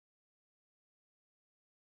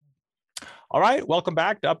All right, welcome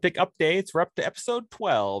back to Uptick Updates. We're up to episode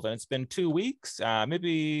 12, and it's been 2 weeks,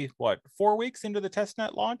 maybe what, 4 weeks into the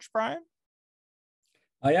testnet launch, Brian?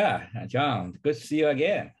 Oh yeah, John, good to see you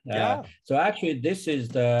again. Yeah. So actually, this is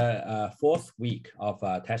the fourth week of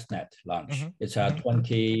testnet launch. Hmm. It's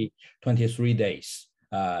 23 days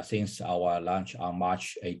since our launch on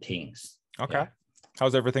March 18th. Okay. Yeah.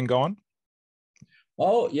 How's everything going?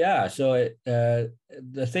 Oh yeah, so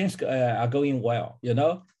the things are going well.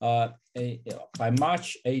 By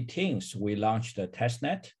March 18th, we launched the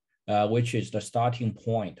testnet, which is the starting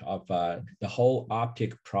point of the whole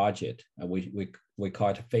Uptick project. We call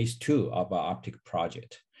it phase 2 of our Uptick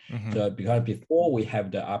project. Hmm. So because before we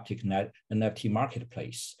have the Uptick NFT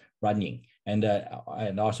marketplace running and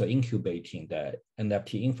also incubating the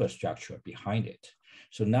NFT infrastructure behind it.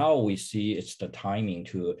 So now we see it's the timing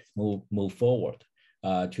to move forward.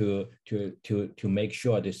 To make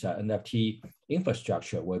sure this NFT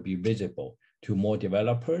infrastructure will be visible to more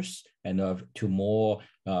developers and to more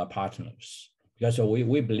partners. Because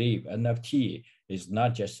we believe NFT is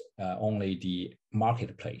not just only the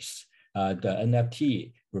marketplace. The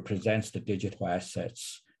NFT represents the digital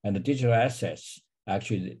assets, and the digital assets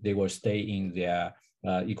actually they will stay in their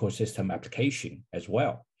ecosystem application as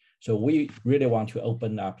well. So we really want to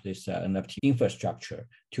open up this NFT infrastructure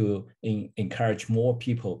to encourage more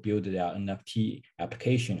people build their NFT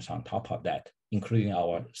applications on top of that, including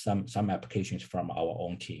some applications from our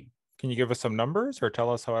own team. Can you give us some numbers or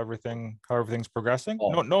tell us how everything's progressing?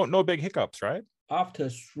 Oh, No big hiccups, right? after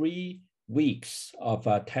 3 weeks of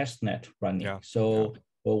testnet running, Yeah. so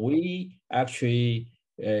we actually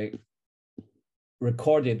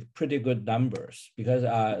recorded pretty good numbers because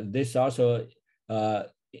this also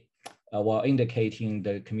while indicating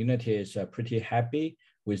the community is pretty happy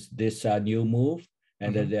with this new move,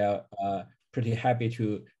 and they're pretty happy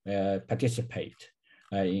to participate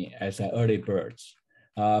as early birds.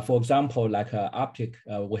 For example, like Uptick,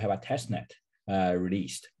 we have a testnet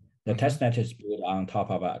released. The testnet is built on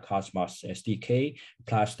top of a Cosmos SDK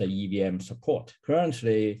plus the EVM support.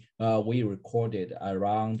 Currently, we recorded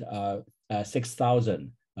around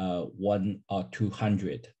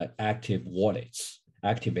 6,200 active wallets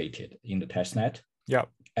activated in the testnet. Yeah.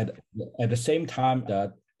 At the same time,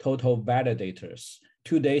 the total validators,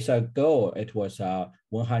 2 days ago, it was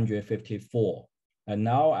 154. And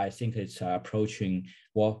now I think it's approaching,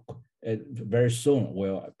 very soon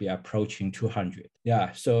we'll be approaching 200.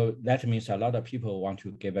 Yeah, so that means a lot of people want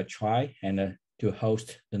to give a try and to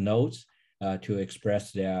host the nodes, to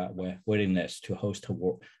express their willingness to host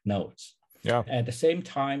nodes. Yeah. At the same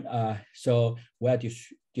time, so we're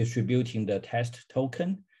distributing the test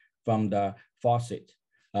token from the faucet.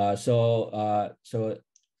 So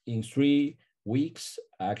in 3 weeks,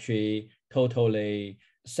 actually, totally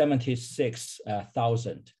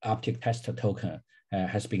 76,000 Uptick test token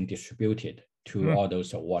has been distributed to all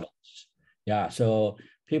those wallets. Yeah, so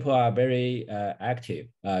people are very active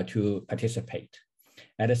to participate.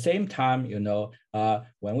 At the same time,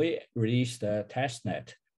 when we released the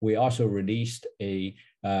testnet, we also released a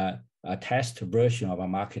test version of a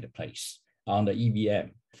marketplace on the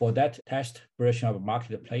EVM. For that test version of a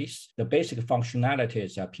marketplace, the basic functionality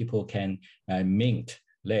is that people can mint,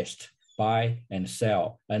 list, buy, and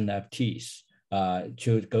sell NFTs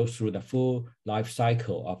to go through the full life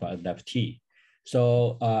cycle of an NFT.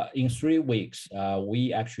 So in 3 weeks,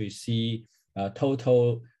 we actually see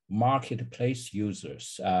total marketplace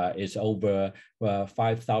users is over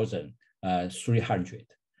 5,300.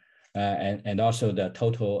 And also the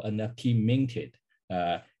total NFT minted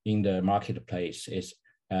in the marketplace is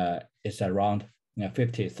around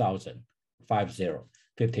 50,000,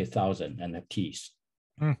 50,000 NFTs.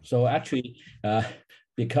 So actually,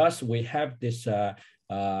 because we have this Q1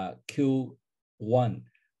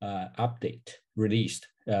 update released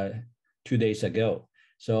 2 days ago,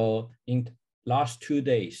 so in last 2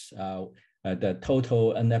 days, the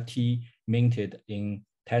total NFT minted in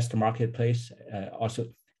test marketplace also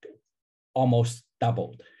almost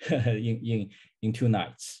doubled in 2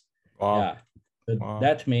 nights. Wow. Yeah, Wow.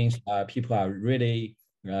 That means people are really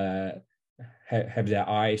have their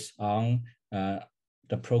eyes on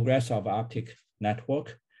the progress of Uptick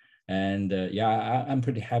network, and I'm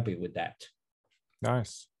pretty happy with that.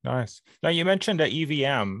 Nice. Now you mentioned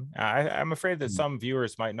EVM. I'm afraid that some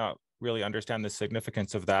viewers might not really understand the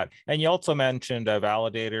significance of that. And you also mentioned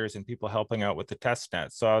validators and people helping out with the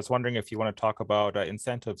testnet. So I was wondering if you want to talk about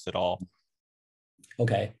incentives at all.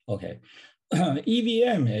 Okay.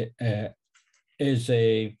 EVM is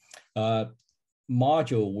a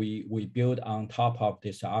module we build on top of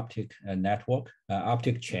this Uptick network,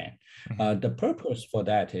 Uptick chain. The purpose for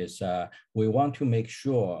that is we want to make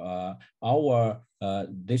sure our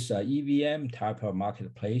this EVM type of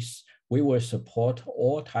marketplace, we will support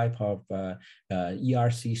all type of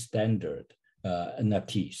ERC standard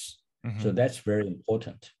NFTs. So that's very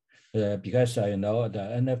important. Because the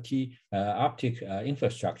NFT Uptick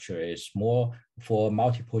infrastructure is more for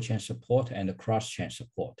multiple chain support and cross-chain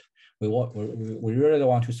support. We really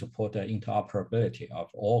want to support the interoperability of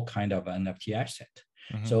all kind of NFT asset.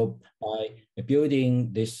 So by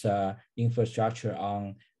building this infrastructure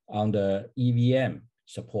on the EVM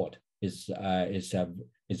support is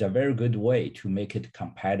a very good way to make it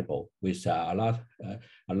compatible with a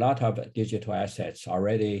lot of digital assets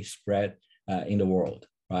already spread in the world.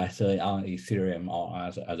 Right, so on Ethereum or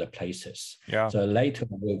other places. Yeah. So later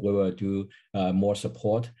we will do more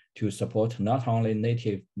support to support not only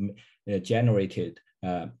native generated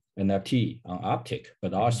NFT on Uptick,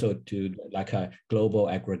 but also to like a global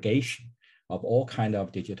aggregation of all kind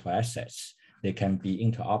of digital assets. They can be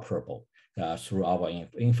interoperable through our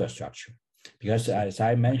infrastructure. Because as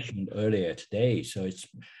I mentioned earlier today, so it's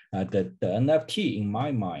the NFT in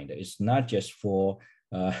my mind is not just for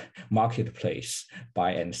marketplace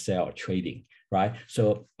buy and sell trading, right?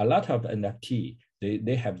 So a lot of NFT,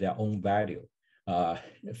 they have their own value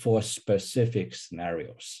for specific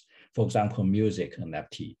scenarios. For example, music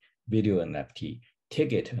NFT, video NFT,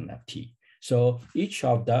 ticket NFT. So each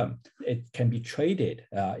of them, it can be traded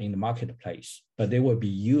in the marketplace, but they will be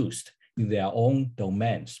used in their own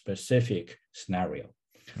domain specific scenario.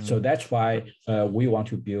 So that's why we want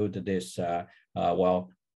to build this,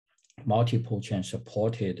 multiple chain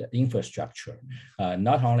supported infrastructure,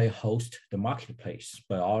 not only host the marketplace,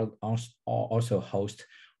 but also host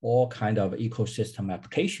all kind of ecosystem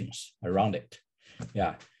applications around it.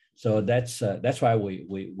 Yeah, so that's why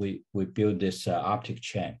we build this Uptick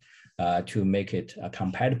chain to make it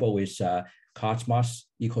compatible with Cosmos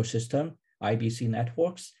ecosystem, IBC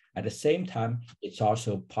networks. At the same time, it's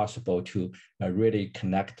also possible to really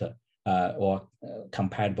connect or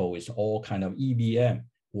compatible with all kind of EVM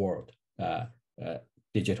world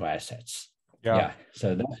digital assets. Yeah.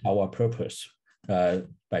 So that's our purpose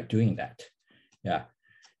by doing that. Yeah.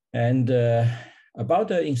 And about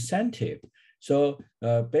the incentive. So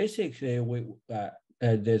basically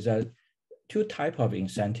there's two type of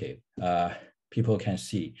incentive people can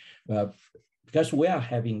see because we are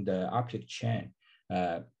having the Uptick chain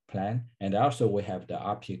plan, and also we have the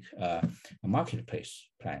Uptick marketplace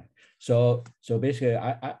plan. So basically,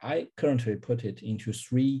 I currently put it into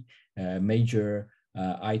three major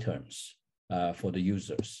items for the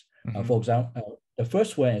users. For example, the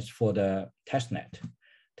first one is for the testnet.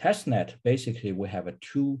 Testnet, basically, we have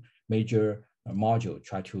two major modules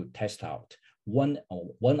try to test out. One,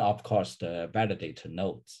 of course, the validator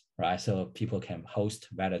nodes, right? So people can host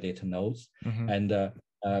validator nodes, and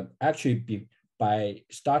actually, by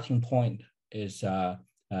starting point is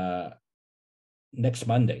next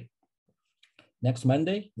Monday. Next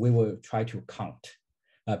Monday, we will try to count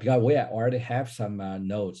because we already have some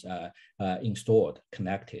nodes installed,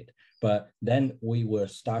 connected, but then we will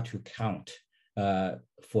start to count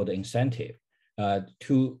for the incentive.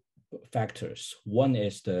 Two factors. One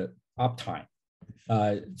is the uptime.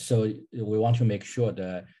 So we want to make sure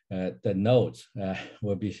the nodes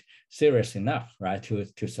will be serious enough, right,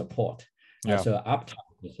 to support. So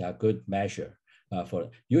uptime is a good measure for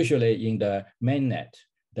usually in the mainnet.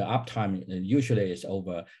 The uptime usually is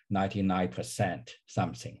over 99%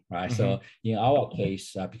 something, right? So in our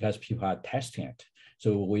case, because people are testing it,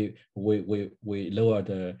 so we lower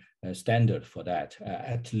the standard for that.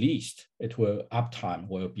 At least uptime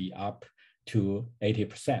will be up to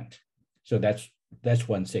 80%. So that's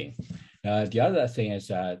one thing. The other thing is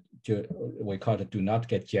we call it do not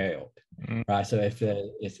get jailed, right? So if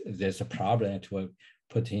there's a problem, it will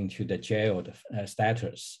put into the jailed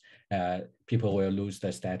status. People will lose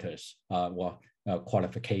the status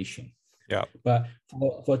qualification. Yeah. But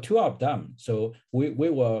for two of them, so we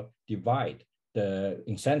will divide the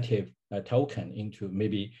incentive token into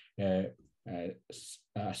maybe a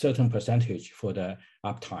certain percentage for the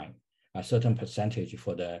uptime, a certain percentage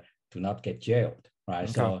for the do not get jailed, right?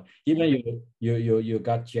 Okay. So even you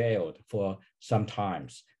got jailed for some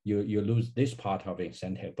times, you lose this part of the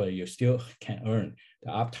incentive, but you still can earn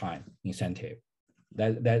the uptime incentive.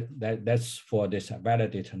 That's for this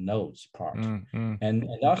validator nodes part. And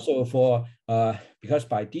also for because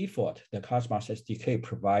by default the Cosmos SDK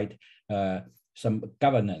provide some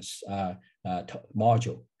governance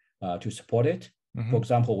module to support it. For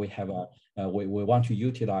example, we have we want to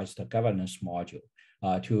utilize the governance module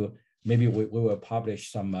to maybe we will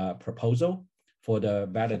publish some proposal for the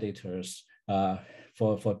validators,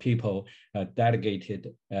 for people,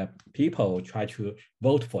 delegated people try to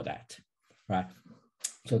vote for that, right?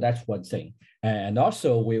 So that's one thing. And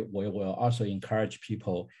also we will also encourage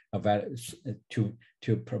people to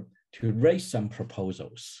raise some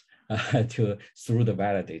proposals through the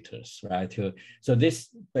validators, right? So this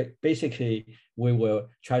basically we will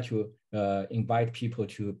try to invite people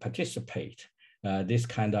to participate this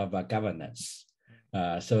kind of governance.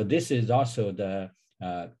 So this is also the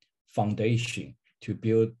foundation to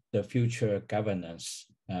build the future governance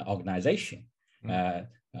organization,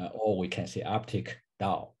 or we can say Uptick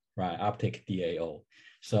DAO, right? Uptick DAO.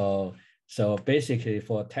 So basically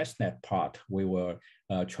for testnet part, we will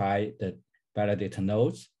try the validator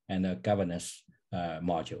nodes and the governance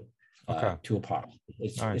module, two parts.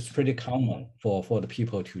 It's pretty common for the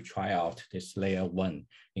people to try out this layer 1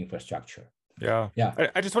 infrastructure. Yeah.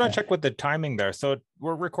 I just want to check with the timing there. So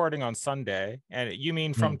we're recording on Sunday, and you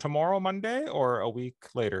mean from tomorrow, Monday, or a week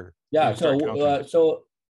later? Yeah.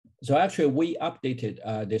 So actually, we updated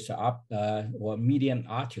this Medium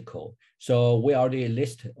article. So we already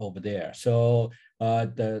listed over there. So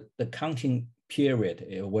the counting period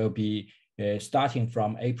will be starting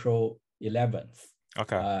from April 11th.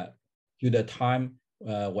 Okay. To the time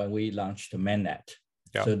when we launched the mainnet.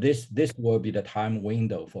 Yeah. So this will be the time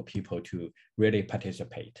window for people to really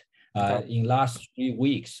participate. In last 3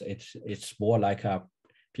 weeks, it's more like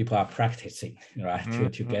people are practicing, right,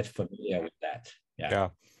 to get familiar with that. Yeah.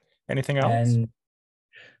 Anything else? And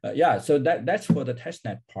so that's for the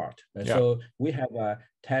testnet part. So we have a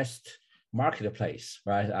test marketplace,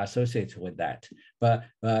 right, associated with that. But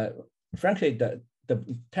frankly, the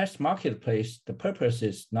test marketplace, the purpose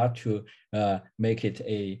is not to make it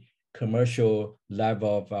a commercial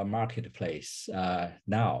level of marketplace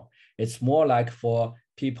now. It's more like for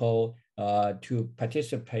people to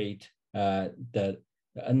participate the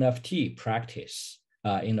NFT practice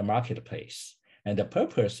in the marketplace. And the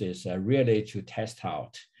purpose is really to test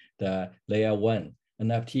out the layer 1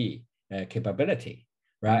 NFT capability,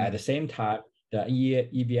 right? At the same time, the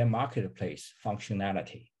EVM marketplace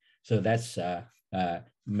functionality. So that's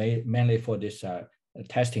mainly for this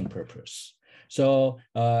testing purpose. So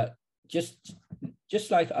just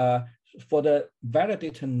like for the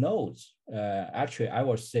validator nodes, actually, I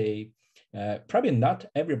would say probably not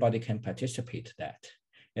everybody can participate that.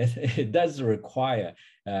 It does require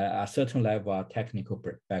a certain level of technical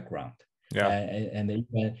background. And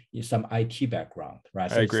even some IT background, right?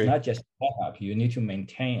 So it's not just setup, you need to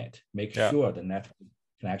maintain it, make sure the network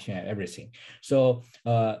connection and everything. So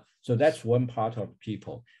that's one part of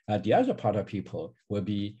people. The other part of people will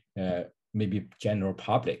be maybe general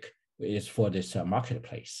public, is for this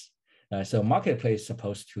marketplace. So marketplace is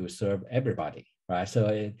supposed to serve everybody, right?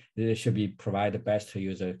 So it should be provide the best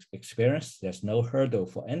user experience. There's no hurdle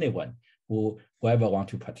for anyone whoever want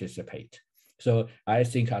to participate. So I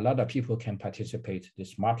think a lot of people can participate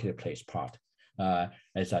this marketplace part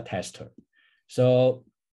as a tester. So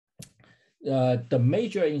the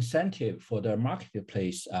major incentive for the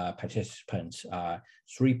marketplace participants are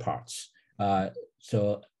 3 parts.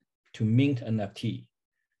 So to mint NFT,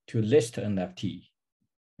 to list NFT,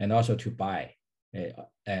 and also to buy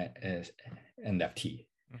NFT.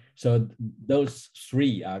 So those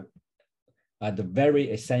 3 are the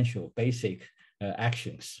very essential basic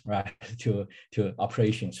actions, right, to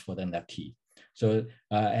operations for the NFT. So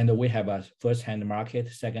and we have a first-hand market,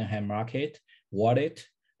 second-hand market, wallet.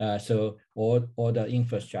 So all the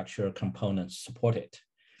infrastructure components support it.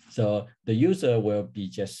 So the user will be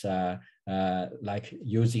just like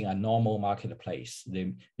using a normal marketplace.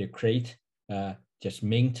 They create just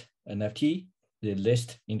mint NFT, they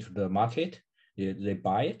list into the market, they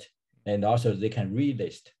buy it, and also they can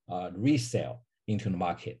relist, resell into the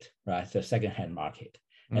market, right? The second-hand market,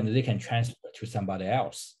 and they can transfer to somebody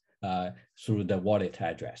else through the wallet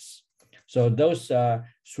address. So those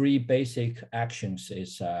 3 basic actions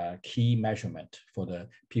is key measurement for the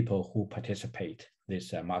people who participate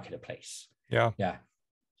this marketplace. Yeah.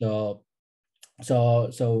 So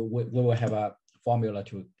we will have a formula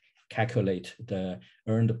to calculate the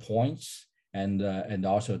earned points, and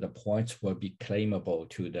also the points will be claimable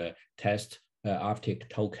to the test Uptick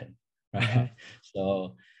token, right?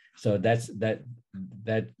 So that's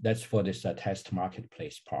for this test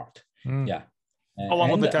marketplace part. Yeah. How long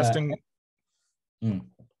will the testing?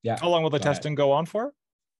 How long will the testing go on for?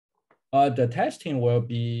 The testing will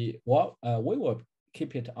be we will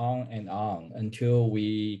keep it on and on until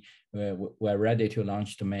we're ready to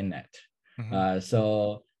launch the mainnet.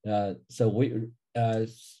 So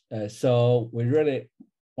we really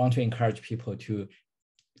want to encourage people to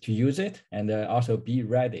use it and also be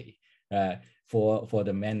ready for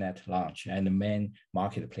the mainnet launch and the main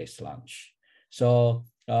marketplace launch. So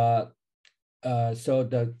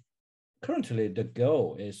currently the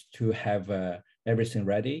goal is to have everything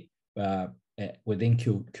ready within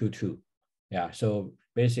Q2. Yeah. So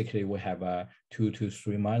basically we have 2 to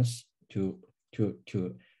 3 months to do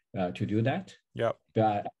that. Yeah.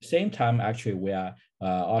 But at the same time, actually, we are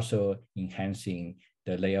also enhancing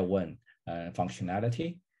the layer 1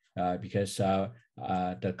 functionality because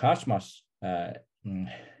the Cosmos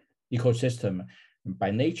ecosystem,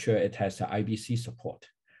 by nature, it has IBC support,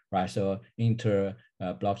 right? So inter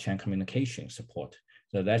blockchain communication support.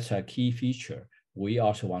 So that's a key feature we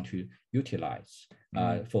also want to utilize.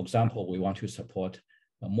 For example, we want to support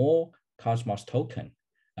more Cosmos token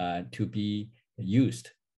to be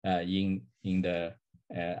used in the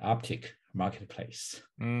Uptick marketplace,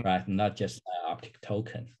 right? Not just Uptick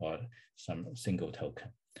token or some single token.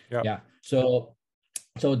 Yep. Yeah. So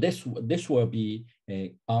this will be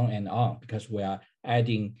on and on because we are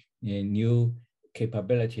adding a new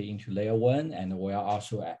capability into layer 1, and we are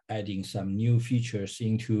also adding some new features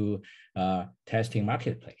into testing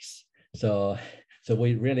marketplace. So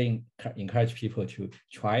we really encourage people to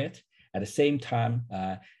try it. At the same time,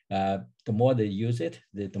 the more they use it,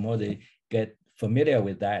 the more they get familiar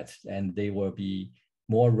with that, and they will be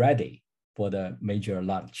more ready for the major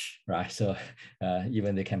launch, right? So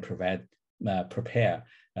even they can prepare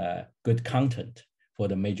good content for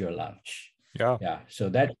the major launch. Yeah. Yeah. So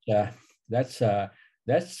that's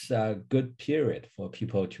a good period for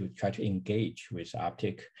people to try to engage with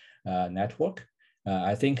Uptick network.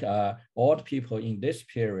 I think all the people in this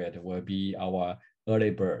period will be our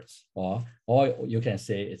early birds, or you can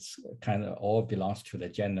say it's kind of all belongs to the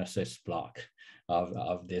Genesis block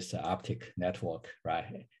of this Uptick network,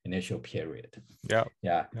 right? Initial period. Yeah.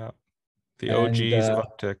 Yeah. Yeah. The OGs of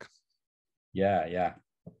Uptick. Yeah. Yeah.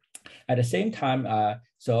 At the same time,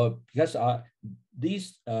 so because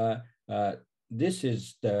this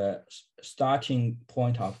is the starting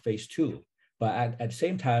point of phase 2, but at the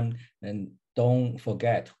same time, and don't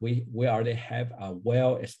forget, we already have a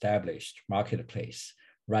well-established marketplace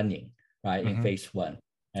running, right, in phase 1,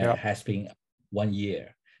 and it has been 1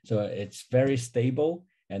 year. So it's very stable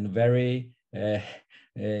and very,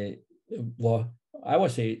 well, I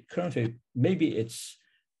would say currently, maybe it's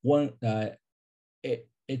one,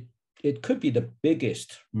 it could be the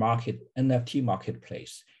biggest NFT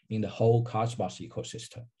marketplace in the whole Cosmos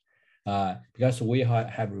ecosystem, because we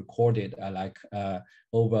have recorded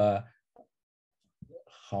over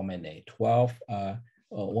how many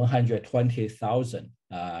 120,000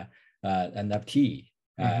 NFT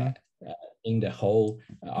in the whole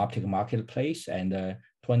Uptick marketplace, and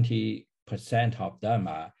 20% of them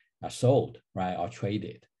are sold, right, or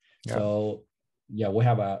traded. Yeah. So yeah, we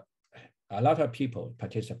have a lot of people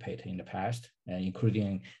participate in the past,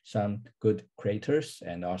 including some good creators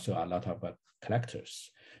and also a lot of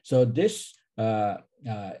collectors. So this, I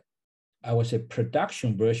would say,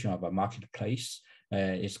 production version of a marketplace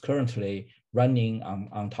is currently running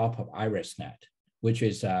on top of IrisNet, which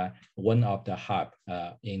is one of the hub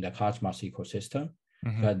in the Cosmos ecosystem.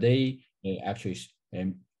 But they actually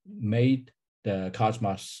made the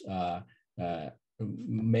Cosmos,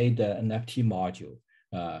 made the NFT module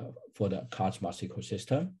for the Cosmos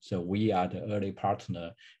ecosystem. So we are the early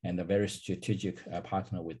partner and a very strategic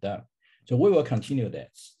partner with them. So we will continue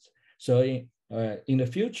this. So in the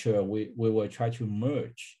future, we will try to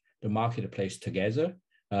merge the marketplace together.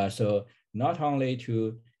 So not only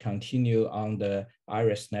to continue on the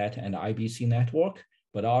IrisNet and IBC network,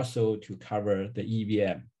 but also to cover the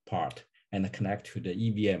EVM part and connect to the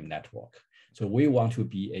EVM network. So we want to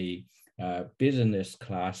be a business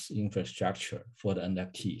class infrastructure for the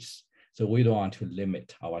NFTs. So we don't want to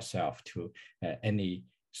limit ourselves to any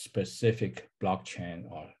specific blockchain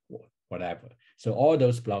or whatever. So all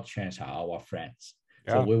those blockchains are our friends.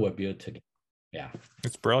 Yeah. So we will build together. Yeah.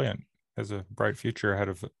 It's brilliant. Has a bright future ahead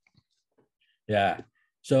of it. Yeah.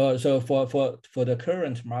 So for the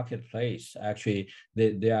current marketplace, actually,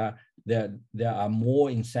 there are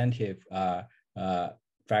more incentive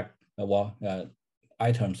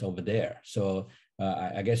items over there. So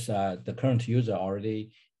I guess the current user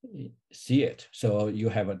already see it. So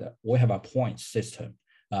we have a points system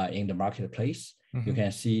in the marketplace. You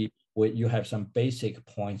can see you have some basic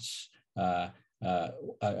points,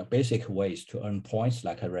 basic ways to earn points,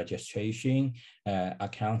 like a registration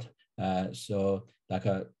account, so like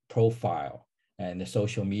a profile and the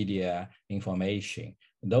social media information.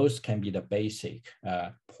 Those can be the basic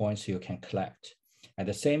points you can collect. At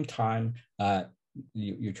the same time,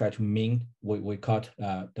 you try to mint, we call it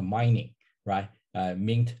the mining, right?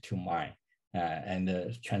 mint to mine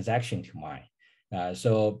and transaction to mine.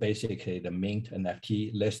 So basically the mint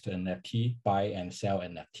NFT, list NFT, buy and sell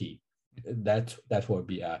NFT. That will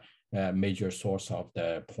be a major source of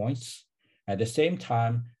the points. At the same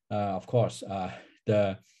time, of course,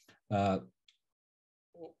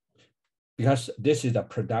 because this is a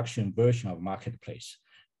production version of marketplace,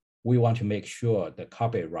 we want to make sure the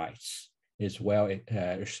copyrights is well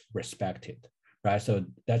respected, right? So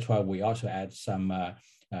that's why we also add some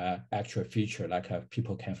actual feature, like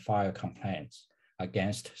people can file complaints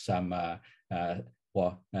against some bad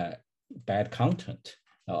content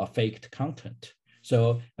or faked content.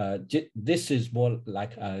 So this is more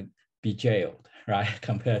like be jailed, right,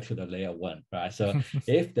 compared to the layer one, right? So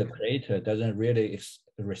if the creator doesn't really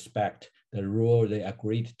respect the rule they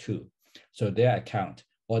agreed to, so their account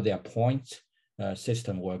or their points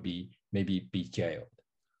system will maybe be jailed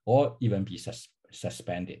or even be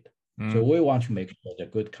suspended. So we want to make sure the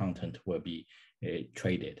good content will be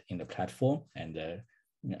traded in the platform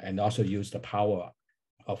and also use the power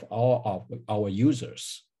of all of our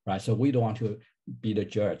users, right? So we don't want to be the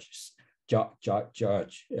judge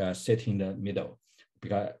sit in the middle,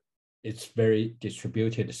 because it's very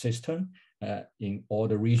distributed system in all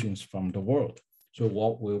the regions from the world. So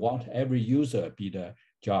what we want every user be the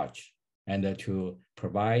judge and to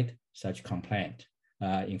provide such complaint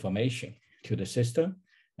information to the system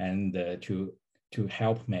and to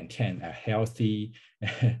help maintain a healthy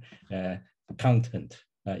content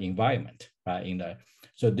environment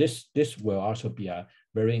so this will also be a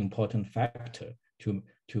very important factor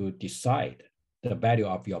to decide the value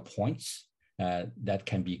of your points that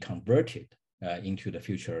can be converted into the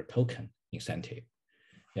future token incentive.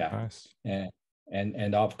 Yeah. Nice.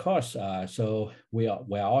 And of course, so we are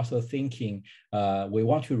also thinking we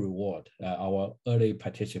want to reward our early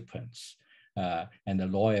participants and the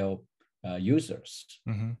loyal users,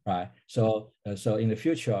 right? So in the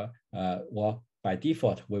future, well, by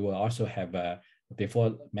default, we will also have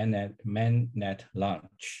before mainnet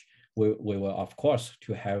launch, we will of course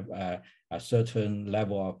to have a certain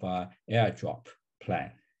level of airdrop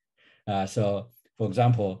plan. So for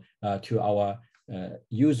example, to our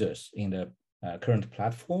users in the current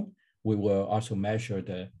platform, we will also measure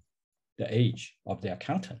the age of their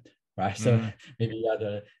content, right? So maybe you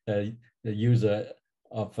are the user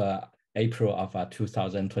of April of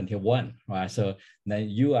 2021, right? So then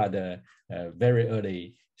you are the very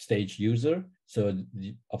early stage user. So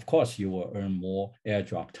of course you will earn more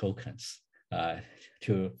airdrop tokens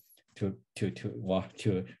to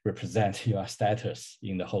represent your status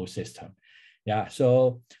in the whole system. Yeah,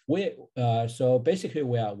 so so basically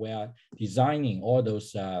we are designing all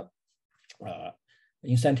those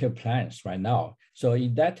incentive plans right now. So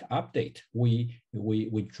in that update, we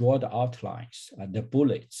draw the outlines, the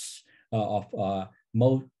bullets of all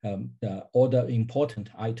the important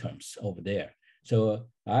items over there. So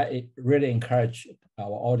I really encourage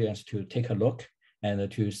our audience to take a look and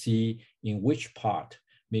to see in which part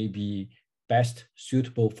may be best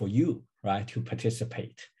suitable for you, right, to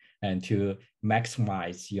participate and to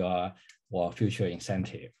maximize your future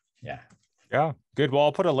incentive. Yeah. Yeah, good. Well,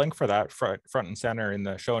 I'll put a link for that front and center in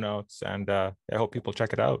the show notes, and I hope people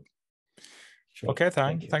check it out. Sure. Okay,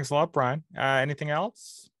 thanks a lot, Brian. Anything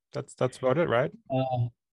else? That's about it, right?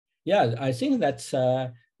 Yeah, I think that's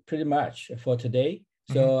pretty much for today.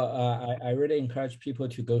 So I really encourage people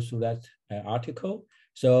to go through that article.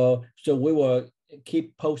 So we will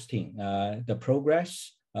keep posting the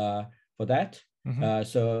progress for that.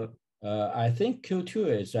 So I think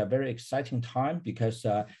Q2 is a very exciting time because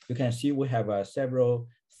you can see we have several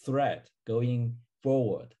threads going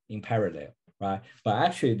forward in parallel, right? But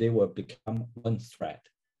actually they will become one thread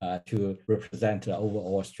to represent the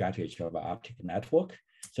overall strategy of our Uptick network.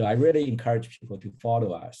 So I really encourage people to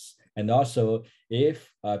follow us. And also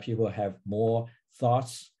if people have more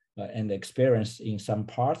thoughts and experience in some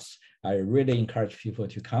parts, I really encourage people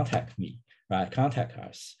to contact me, right? Contact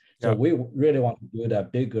us. So we really want to build a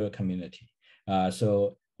bigger community.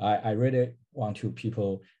 So I really want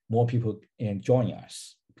more people join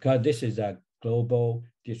us, because this is a global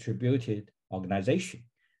distributed organization.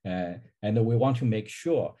 And we want to make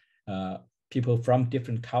sure people from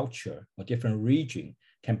different culture or different region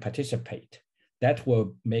can participate. That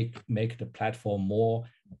will make the platform more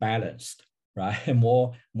balanced, right?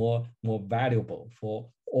 More valuable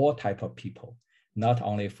for all type of people, not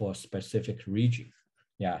only for specific region.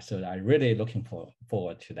 Yeah, so I'm really looking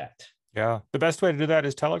forward to that. Yeah, the best way to do that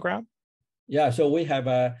is Telegram. Yeah, so we have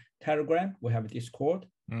a Telegram, we have a Discord,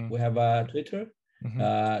 we have a Twitter.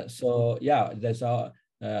 So yeah, there's a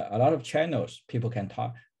lot of channels people can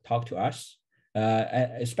talk to us,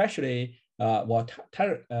 especially Well,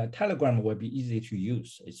 Telegram will be easy to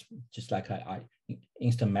use. It's just like a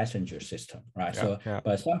instant messenger system, right?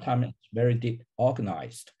 But sometimes it's very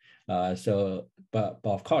organized. But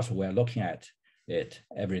of course, we're looking at it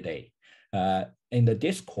every day. In the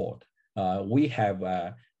Discord, we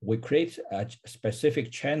create a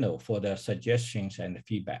specific channel for the suggestions and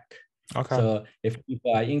feedback. Okay. So if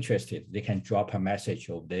people are interested, they can drop a message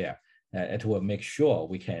over there. It will make sure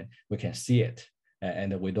we can see it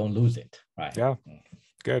and we don't lose it, right? Yeah,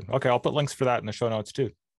 good. Okay, I'll put links for that in the show notes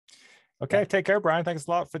too. Okay, take care, Brian. Thanks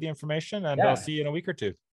a lot for the information, and I'll see you in a week or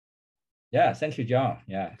two. Yeah, thank you, John.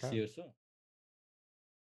 Yeah, see you soon.